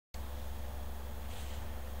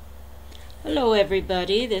Hello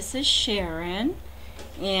everybody, this is Sharon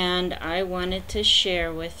and I wanted to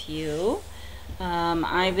share with you.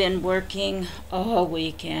 I've been working all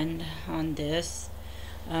weekend on this.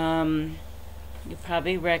 You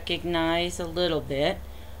probably recognize a little bit.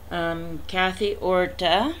 Kathy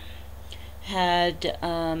Orta had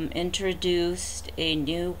introduced a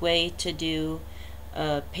new way to do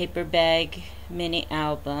a paper bag mini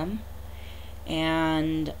album,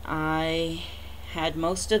 and I had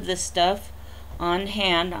most of the stuff on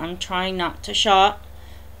hand. I'm trying not to shop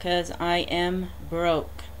because I am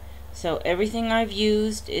broke. So everything I've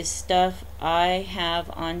used is stuff I have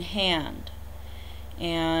on hand.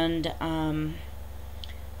 And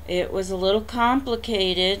it was a little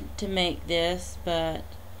complicated to make this, but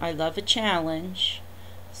I love a challenge.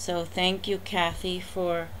 So thank you, Kathy,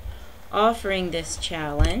 for offering this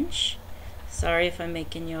challenge. Sorry if I'm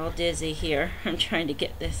making you all dizzy here. I'm trying to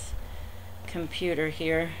get this computer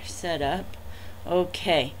here set up.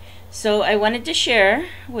 Okay, so I wanted to share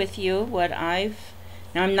with you what now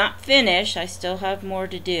I'm not finished, I still have more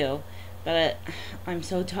to do, but I'm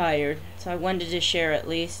so tired, so I wanted to share at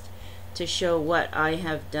least to show what I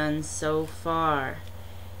have done so far.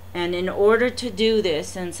 And in order to do this,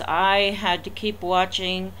 since I had to keep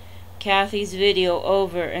watching Kathy's video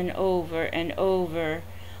over and over and over,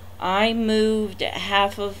 I moved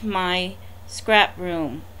half of my scrap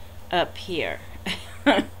room up here.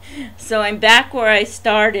 So I'm back where I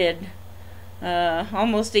started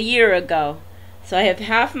almost a year ago. So I have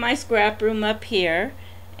half my scrap room up here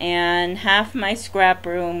and half my scrap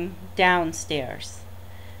room downstairs.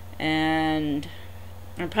 And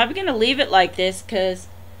I'm probably going to leave it like this because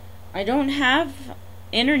I don't have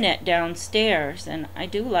internet downstairs, and I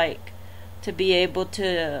do like to be able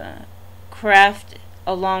to craft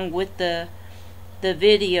along with the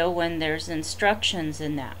video when there's instructions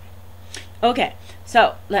in that. Okay,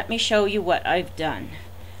 so let me show you what I've done.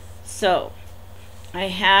 So I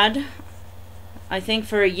think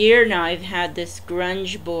for a year now, I've had this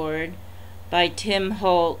grunge board by Tim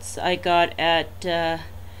Holtz I got at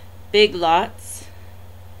Big Lots,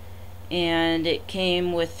 and it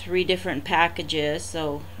came with 3 different packages.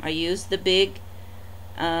 So I used the big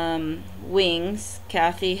wings.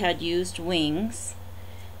 Kathy had used wings,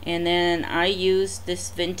 and then I used this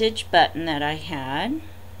vintage button that I had.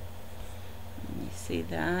 Let me see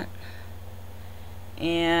that.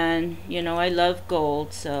 And you know, I love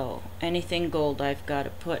gold, so anything gold I've got to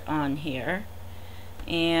put on here.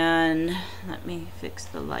 And let me fix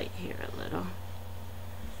the light here a little.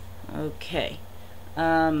 Okay.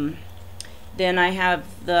 Then I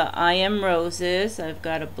have the I Am Roses. I've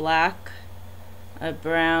got a black, a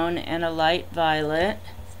brown, and a light violet.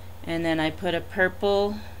 And then I put a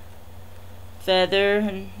purple feather,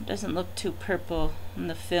 and it doesn't look too purple in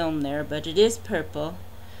the film there, but it is purple.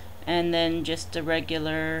 And then just a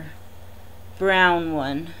regular brown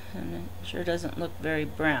one, and it sure doesn't look very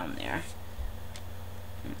brown there.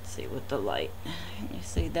 Let's see with the light. Can you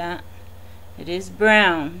see that? It is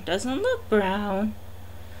brown. Doesn't look brown.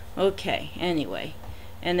 Okay, anyway.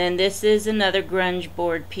 And then this is another grunge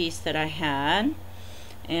board piece that I had,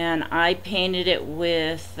 and I painted it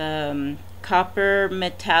with copper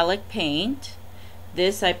metallic paint.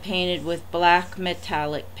 This I painted with black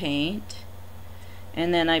metallic paint.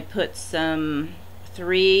 And then I put some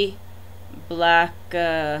 3 black,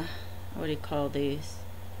 what do you call these?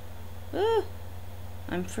 Oh,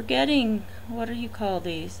 I'm forgetting. What do you call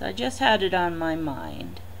these? I just had it on my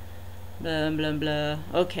mind. Blah, blah, blah.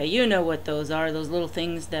 Okay, you know what those are. Those little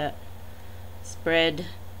things that spread.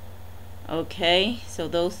 Okay, so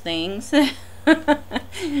those things.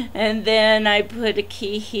 And then I put a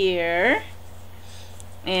key here.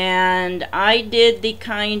 And I did the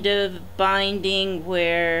kind of binding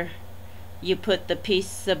where you put the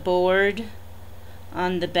piece of board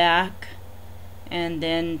on the back and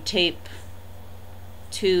then tape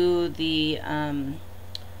to the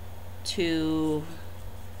 2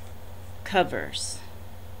 covers.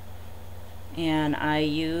 And I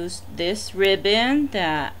used this ribbon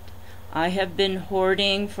that I have been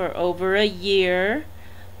hoarding for over a year.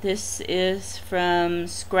 This is from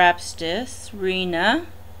Scrapstis, Rena,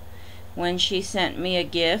 when she sent me a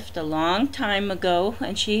gift a long time ago,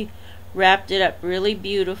 and she wrapped it up really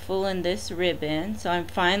beautiful in this ribbon. So I'm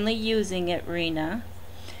finally using it, Rena.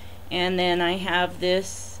 And then I have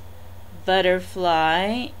this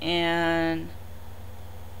butterfly, and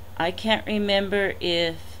I can't remember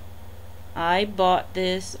if I bought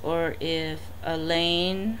this or if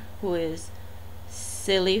Elaine, who is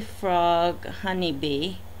Silly Frog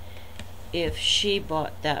Honeybee, if she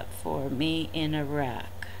bought that for me in a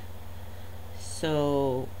rack.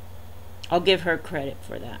 So I'll give her credit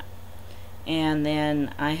for that. and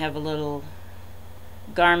then I have a little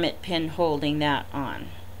garment pin holding that on.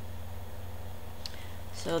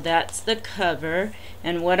 So that's the cover,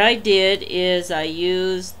 and what I did is I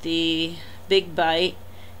used the Big Bite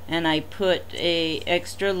and I put a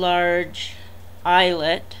extra large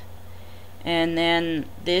eyelet, and then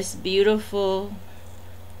this beautiful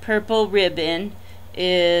purple ribbon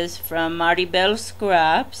is from Maribel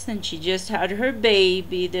Scraps, and she just had her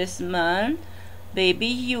baby this month,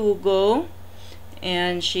 baby Hugo,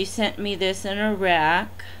 and she sent me this in a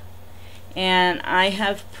rack, and I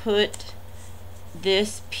have put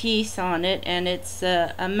this piece on it, and it's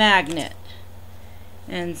a magnet,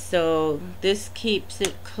 and so this keeps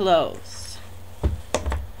it closed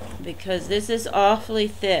because this is awfully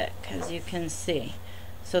thick, as you can see.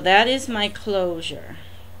 So that is my closure,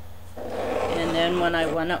 and then when I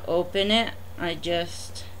want to open it, I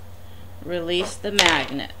just release the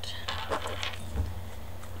magnet.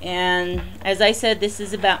 And as I said, this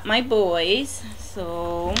is about my boys.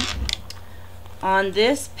 So on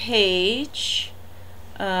this page,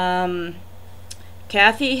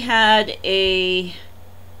 Kathy had a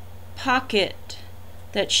pocket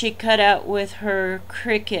that she cut out with her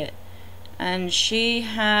Cricut, and she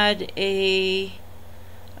had a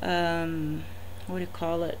what do you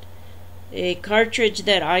call it, a cartridge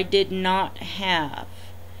that I did not have.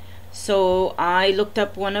 So I looked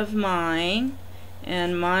up one of mine,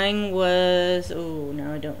 and mine was, oh,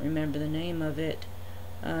 now I don't remember the name of it.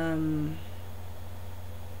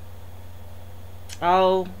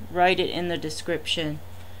 I'll write it in the description.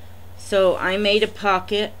 So I made a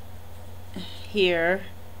pocket here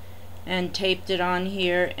and taped it on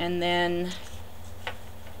here, and then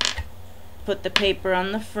put the paper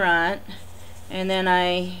on the front, and then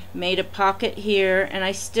I made a pocket here, and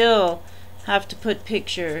I still have to put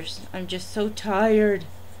pictures. I'm just so tired.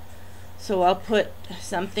 So I'll put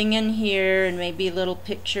something in here and maybe a little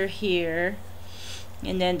picture here,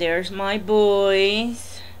 and then there's my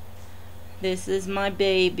boys. This is my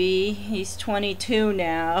baby. He's 22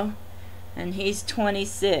 now, and he's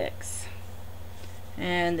 26.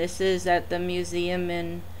 And this is at the museum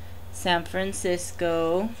in San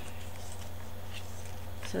Francisco.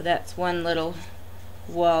 So that's one little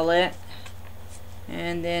wallet.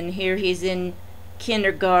 And then here he's in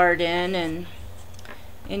kindergarten, and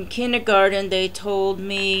in kindergarten they told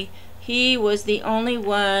me he was the only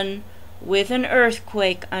one with an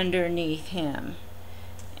earthquake underneath him.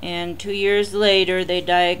 And 2 years later they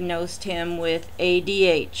diagnosed him with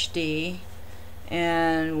ADHD,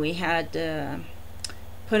 and we had to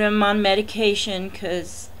put him on medication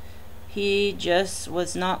because he just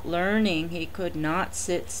was not learning. He could not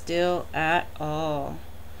sit still at all.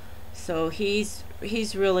 So he's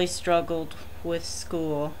really struggled with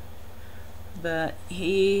school, but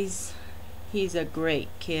he's a great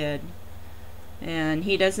kid, and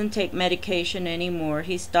he doesn't take medication anymore.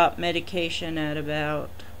 He stopped medication at about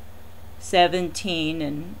 17,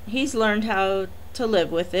 and he's learned how to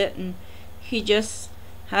live with it, and he just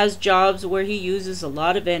has jobs where he uses a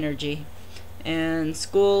lot of energy, and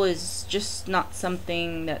school is just not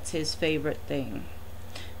something that's his favorite thing.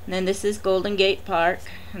 And then this is Golden Gate Park,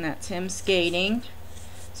 and that's him skating.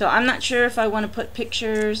 So I'm not sure if I want to put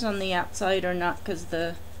pictures on the outside or not because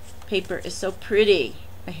the paper is so pretty.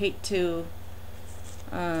 I hate to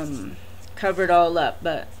cover it all up,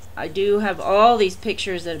 but I do have all these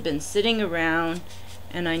pictures that have been sitting around,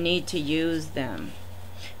 and I need to use them.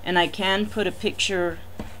 And I can put a picture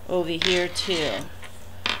over here too.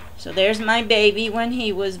 So there's my baby when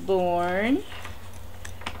he was born,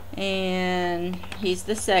 and he's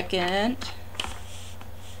the second.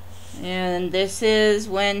 And this is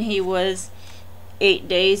when he was 8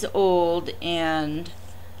 days old, and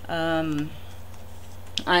I'm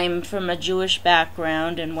from a Jewish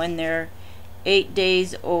background, and when they're 8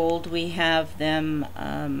 days old we have them,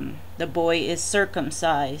 the boy is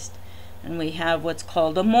circumcised, and we have what's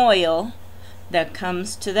called a moil that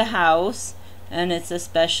comes to the house, and it's a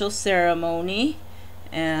special ceremony,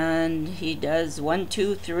 and he does 1,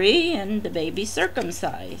 2, 3, and the baby's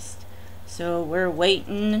circumcised. So we're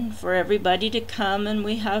waiting for everybody to come, and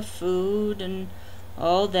we have food and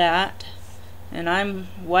all that, and I'm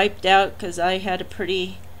wiped out because I had a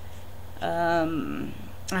pretty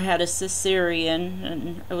I had a cesarean,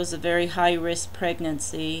 and it was a very high-risk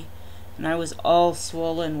pregnancy, and I was all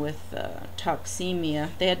swollen with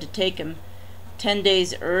toxemia. They had to take him 10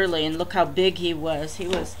 days early, and look how big he was. He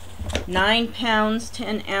was 9 pounds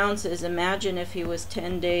 10 ounces. Imagine if he was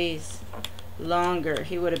 10 days longer.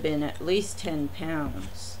 He would have been at least 10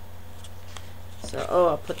 pounds. So, oh,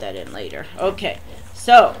 I'll put that in later. Okay,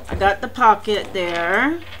 so I got the pocket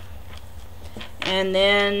there. And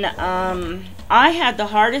then I had the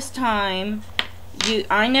hardest time.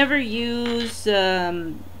 I never use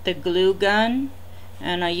the glue gun,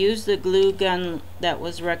 and I use the glue gun that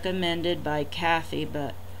was recommended by Kathy,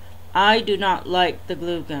 but I do not like the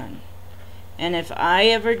glue gun. And if I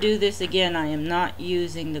ever do this again, I am not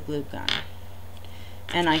using the glue gun.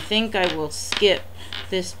 And I think I will skip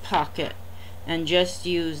this pocket and just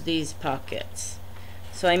use these pockets.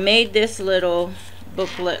 So I made this little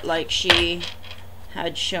booklet like she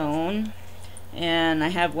had shown, and I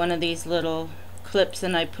have one of these little clips,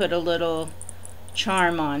 and I put a little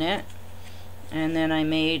charm on it, and then I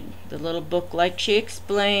made the little book like she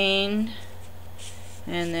explained.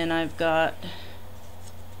 And then I've got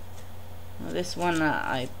this one.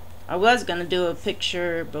 I was gonna do a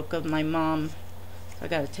picture book of my mom, so I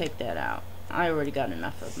gotta take that out. I already got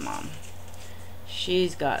enough of Mom.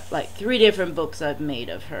 She's got like 3 different books I've made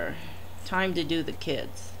of her. Time to do the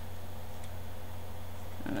kids.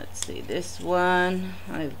 Let's see, this one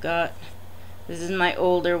I've got, this is my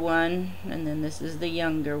older one, and then this is the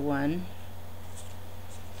younger one.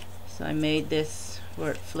 So I made this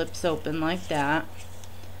where it flips open like that,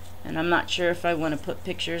 and I'm not sure if I want to put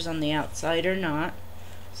pictures on the outside or not,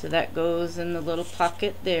 so that goes in the little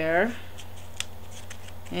pocket there.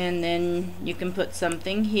 And then you can put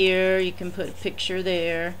something here, you can put a picture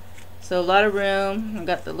there, so a lot of room. I've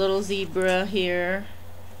got the little zebra here,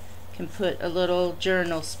 can put a little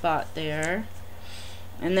journal spot there,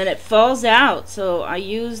 and then it falls out, so I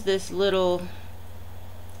use this little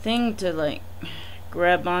thing to like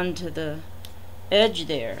grab onto the edge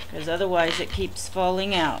there, because otherwise it keeps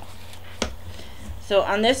falling out. So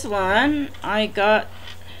on this one I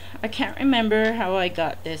can't remember how I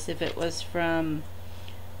got this, if it was from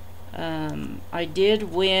I did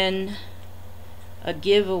win a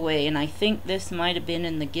giveaway, and I think this might have been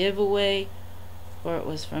in the giveaway, or it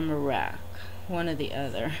was from Iraq, one or the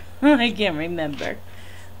other. I can't remember,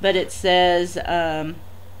 but it says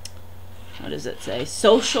what does it say?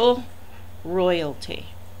 Social royalty.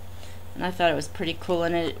 And I thought it was pretty cool,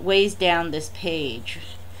 and it weighs down this page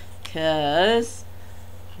because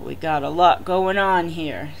we got a lot going on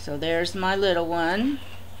here. So there's my little one,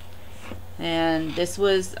 and this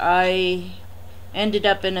was, I ended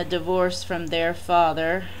up in a divorce from their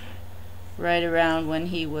father right around when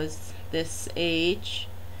he was this age,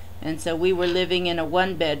 and so we were living in a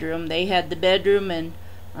 1-bedroom. They had the bedroom and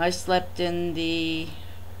I slept in the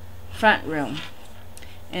front room.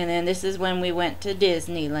 And then this is when we went to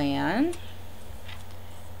Disneyland.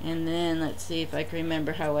 And then let's see if I can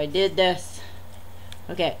remember how I did this.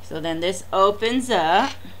 Okay, so then this opens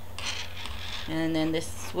up, and then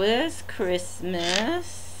this was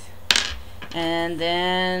Christmas, and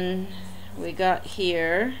then we got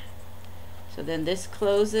here. So then this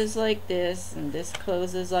closes like this, and this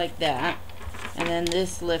closes like that, and then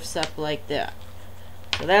this lifts up like that.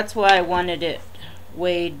 So that's why I wanted it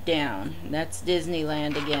weighed down. That's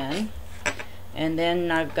Disneyland again. And then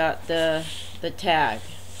I've got the tag.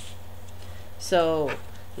 So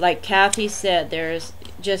like Kathy said, there's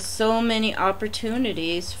just so many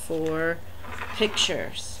opportunities for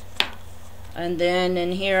pictures. And then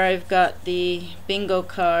in here I've got the bingo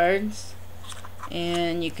cards,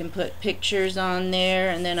 and you can put pictures on there.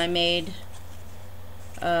 And then I made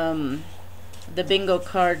the bingo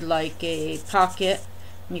card like a pocket,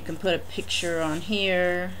 and you can put a picture on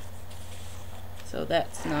here, so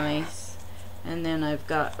that's nice. And then I've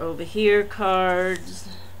got over here cards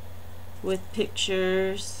with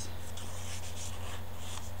pictures,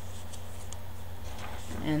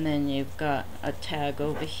 and then you've got a tag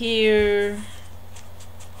over here.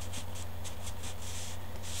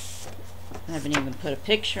 I haven't even put a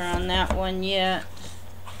picture on that one yet.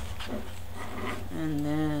 And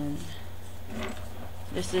then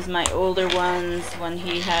this is my older ones when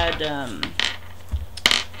he had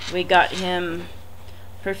we got him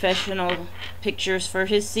professional pictures for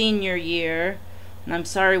his senior year, and I'm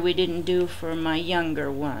sorry we didn't do for my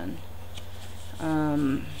younger one.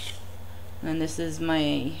 And this is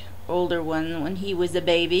my older one when he was a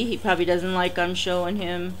baby. He probably doesn't like I'm showing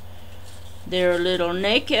him their little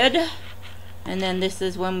naked. And then this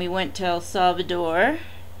is when we went to El Salvador.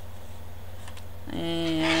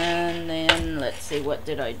 And then let's see, what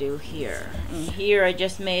did I do here? And here I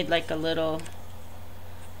just made like a little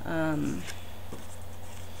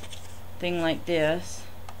thing like this,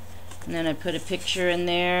 and then I put a picture in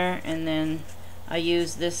there, and then I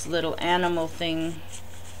use this little animal thing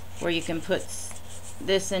where you can put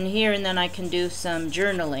this in here, and then I can do some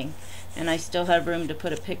journaling, and I still have room to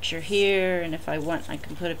put a picture here, and if I want I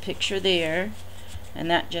can put a picture there,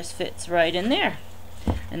 and that just fits right in there.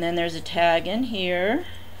 And then there's a tag in here,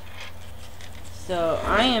 So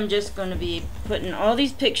I am just going to be putting all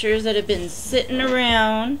these pictures that have been sitting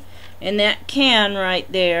around in that can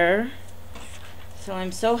right there. So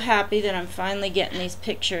I'm so happy that I'm finally getting these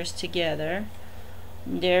pictures together.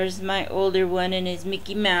 And there's my older one in his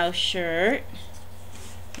Mickey Mouse shirt.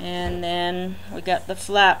 And then we got the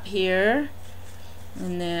flap here.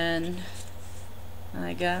 And then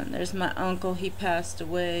there's my uncle, he passed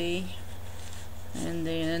away. And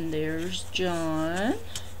then there's John.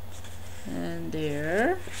 And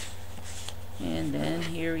there. And then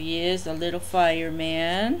here he is, a little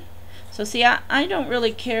fireman. So see, I don't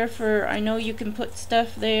really care for, I know you can put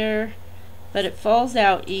stuff there, but it falls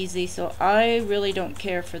out easy, so I really don't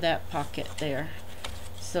care for that pocket there.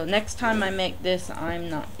 So next time I make this, I'm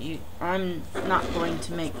not going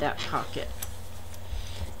to make that pocket.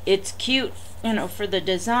 It's cute, you know, for the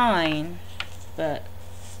design, but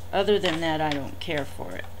other than that, I don't care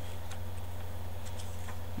for it.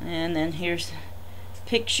 And then here's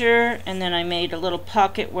picture, and then I made a little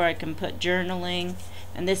pocket where I can put journaling,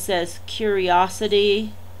 and this says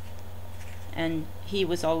curiosity, and he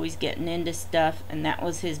was always getting into stuff, and that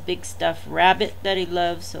was his big stuffed rabbit that he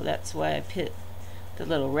loves, so that's why I put the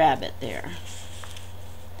little rabbit there.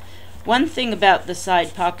 One thing about the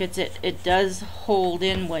side pockets, it does hold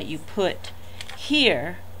in what you put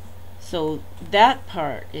here, so that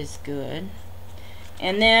part is good.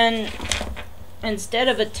 And then instead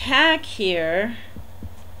of a tag here,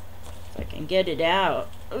 if I can get it out,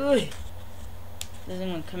 ugh, doesn't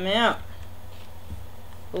even come out.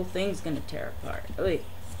 Whole thing's gonna tear apart. Ugh.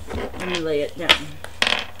 Let me lay it down.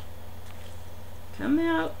 Come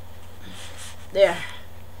out. There.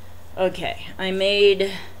 Okay, I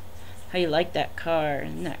made, how you like that car?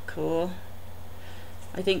 Isn't that cool?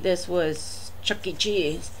 I think this was Chuck E.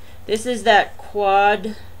 Cheese. This is that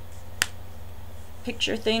quad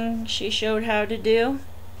picture thing she showed how to do.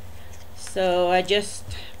 So I just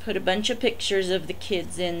put a bunch of pictures of the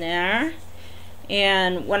kids in there,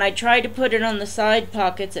 and when I try to put it on the side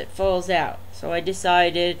pockets, it falls out. So I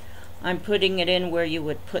decided I'm putting it in where you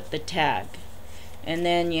would put the tag. And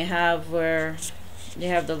then you have where you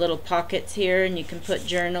have the little pockets here, and you can put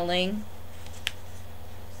journaling.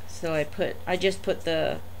 So I just put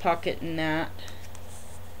the pocket in that.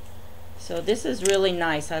 So this is really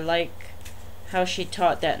nice. I like how she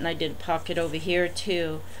taught that, and I did a pocket over here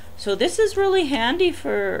too. So this is really handy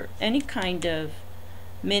for any kind of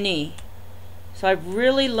mini. So I've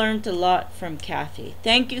really learned a lot from Kathy.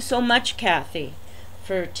 Thank you so much, Kathy,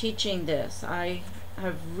 for teaching this. I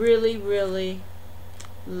have really, really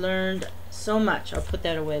learned so much. I'll put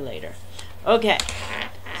that away later. Okay,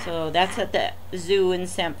 so that's at the zoo in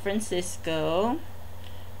San Francisco.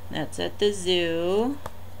 That's at the zoo.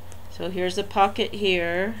 So here's a pocket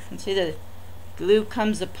here, and see the glue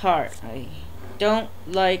comes apart. I don't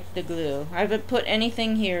like the glue. I haven't put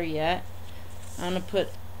anything here yet. I'm gonna put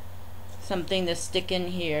something to stick in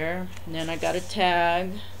here, and then I got a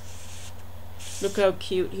tag. Look how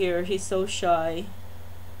cute here. He's so shy.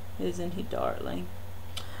 Isn't he darling?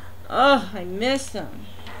 Oh, I miss them.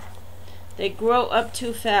 They grow up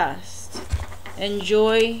too fast.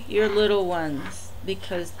 Enjoy your little ones,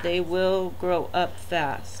 because they will grow up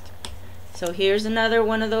fast. So here's another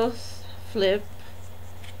one of those flip.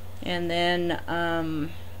 And then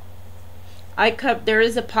there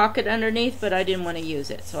is a pocket underneath, but I didn't want to use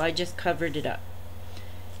it, so I just covered it up.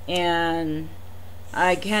 And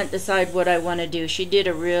I can't decide what I want to do. She did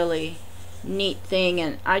a really neat thing,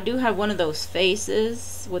 and I do have one of those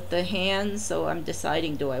faces with the hands, so I'm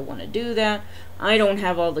deciding, do I want to do that? I don't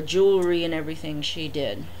have all the jewelry and everything she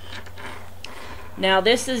did. Now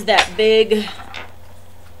this is that big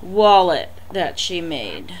wallet that she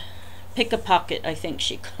made. Pick a pocket, I think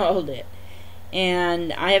she called it.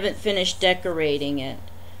 And I haven't finished decorating it,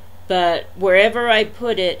 but wherever I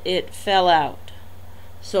put it, it fell out.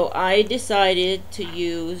 So I decided to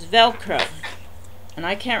use Velcro, and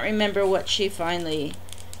I can't remember what she finally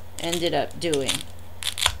ended up doing,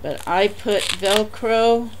 but I put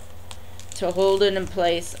Velcro to hold it in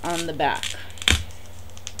place on the back.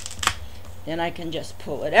 Then I can just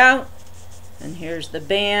pull it out, and here's the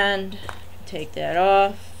band. Take that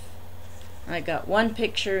off. I got one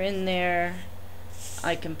picture in there.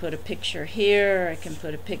 I can put a picture here. I can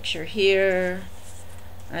put a picture here.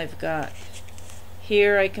 I've got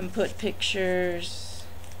here I can put pictures.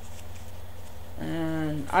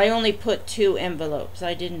 And I only put 2 envelopes.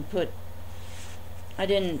 And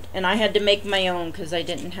I had to make my own because I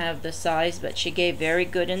didn't have the size, but she gave very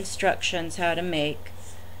good instructions how to make.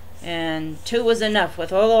 And 2 was enough.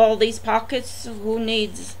 With all these pockets, who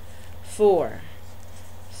needs 4?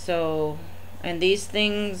 So, and these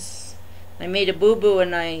things, I made a boo-boo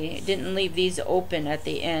and I didn't leave these open at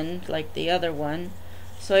the end like the other one.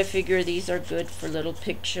 So I figure these are good for little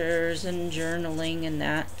pictures and journaling and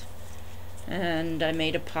that. And I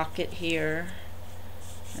made a pocket here.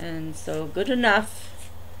 And so good enough.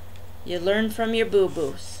 You learn from your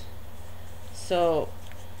boo-boos. So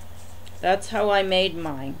that's how I made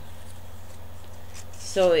mine.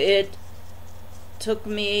 So it took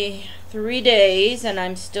me 3 days and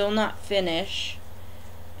I'm still not finished.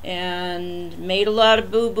 And made a lot of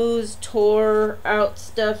boo-boos, tore out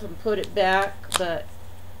stuff and put it back, but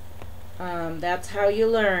that's how you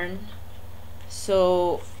learn.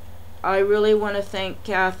 So I really want to thank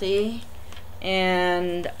Kathy,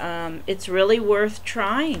 and it's really worth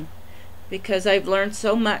trying because I've learned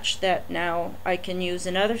so much that now I can use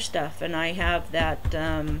in other stuff. And I have that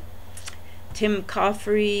Tim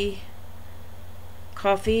Coffey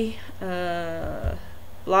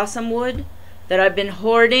blossom wood that I've been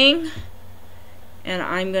hoarding, and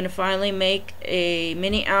I'm going to finally make a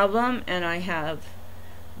mini album. And I have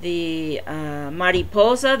the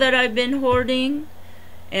mariposa that I've been hoarding,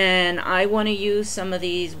 and I want to use some of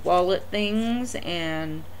these wallet things,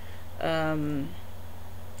 and I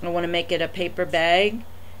want to make it a paper bag.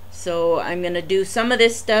 So I'm going to do some of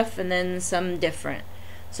this stuff and then some different.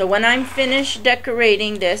 So when I'm finished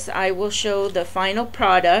decorating this, I will show the final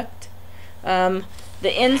product.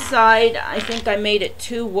 The inside, I think I made it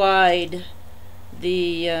too wide.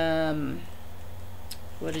 The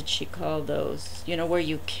what did she call those? You know, where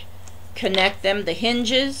you connect them, the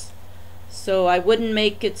hinges. So I wouldn't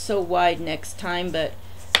make it so wide next time, but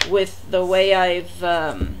with the way I've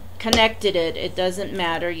connected it, it doesn't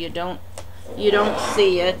matter. You don't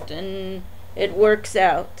see it, and it works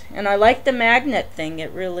out. And I like the magnet thing. It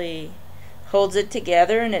really holds it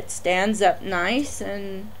together, and it stands up nice,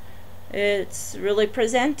 and it's really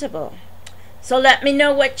presentable. So let me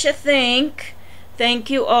know what you think. Thank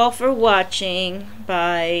you all for watching.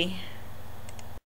 Bye.